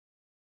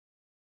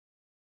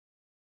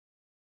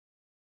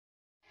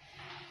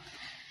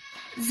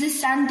The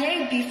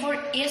Sunday before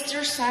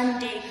Easter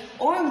Sunday.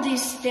 On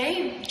this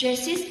day,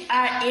 Jesus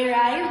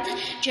arrived in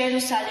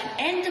Jerusalem,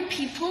 and the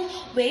people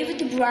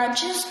waved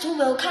branches to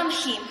welcome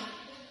him.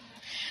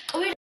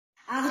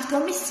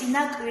 აღდგომის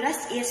წინა კვირას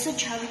იესო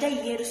ჩავიდა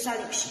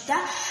იერუსალიმში და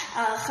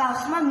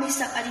ხალხმა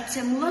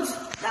მისაყარიცემულოდ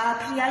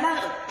დააფრიალა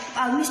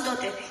პალმის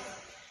ტოტები.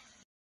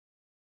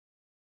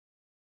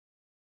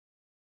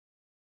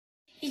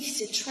 It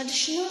is a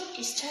traditional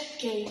Easter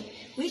game,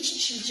 which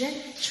children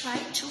try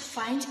to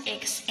find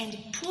eggs and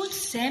put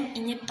them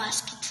in a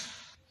basket.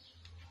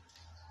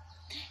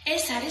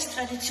 ეს არის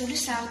ტრადიციული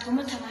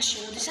სააღდგომო თამაში,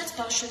 როდესაც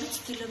ბავშვები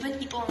ცდილობენ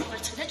იპოვონ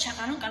კვერცხი და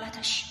ჩაყარონ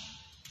კალათაში.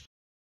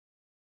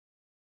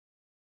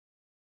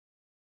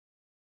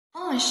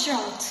 On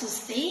Shrove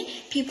Tuesday,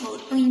 people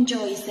who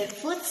enjoy the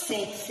food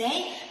they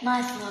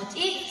must not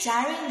eat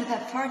during the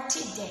 40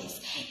 days.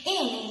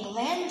 In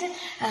England,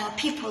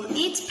 people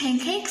eat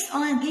pancakes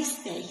on this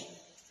day.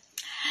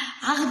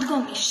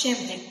 აღდგომის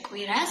შემდეგ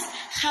კვირას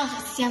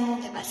ხალხი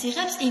სიამოვნებას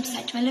იღებს იმ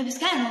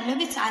საჭმელებისგან,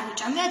 რომლებიც არ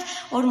უჭამიათ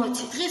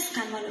 40 დღის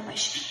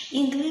განმავლობაში.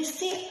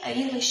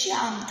 ინგლისში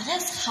ამ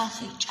დღეს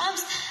ხალხი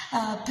ჭამს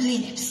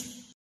ბლინებს.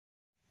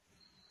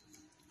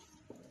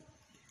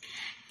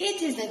 It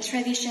is a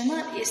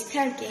traditional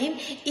Easter game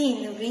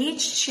in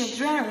which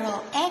children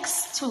roll eggs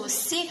to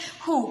see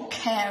who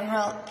can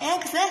roll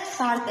eggs the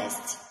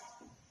farthest.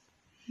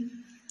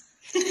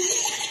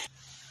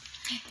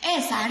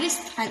 ეს არის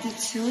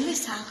ტრადიციული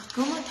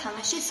სააღდგომო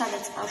თამაში,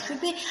 სადაც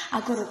ბავშვები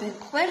აგორობენ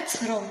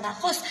კვერცხს, რომ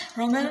ნახოს,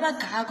 რომელმა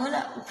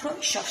გააგორა უფრო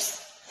შორს.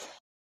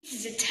 It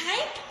is a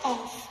type of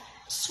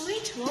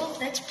sweet roll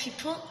that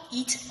people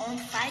eat on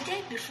Friday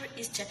before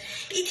Easter.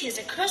 It has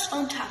a cross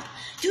on top.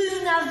 Do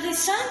you know this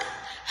song?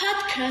 Hot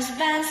cross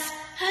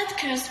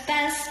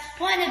buns,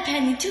 1 a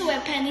penny, 2 a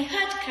penny,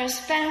 hot cross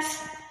buns.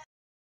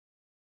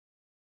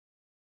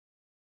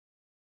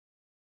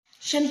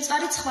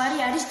 შემწვარი ცხვარი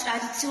არის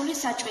ტრადიციული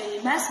საჭმელი.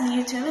 მას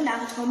მიირთმევენ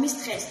აღდგომის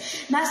დღეს.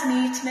 მას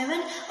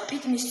მიირთმევენ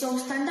პიტნის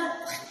соусთან და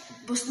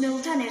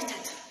ბოსტნეულთან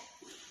ერთად.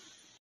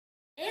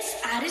 ეს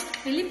არის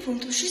ტკბილი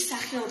ფუნთუშის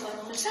სახეობა,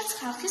 რომელსაც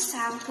ხალხი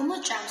სააღდგომო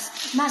ჭამს.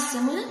 მას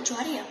ზემოდან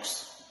ჯვარი აქვს.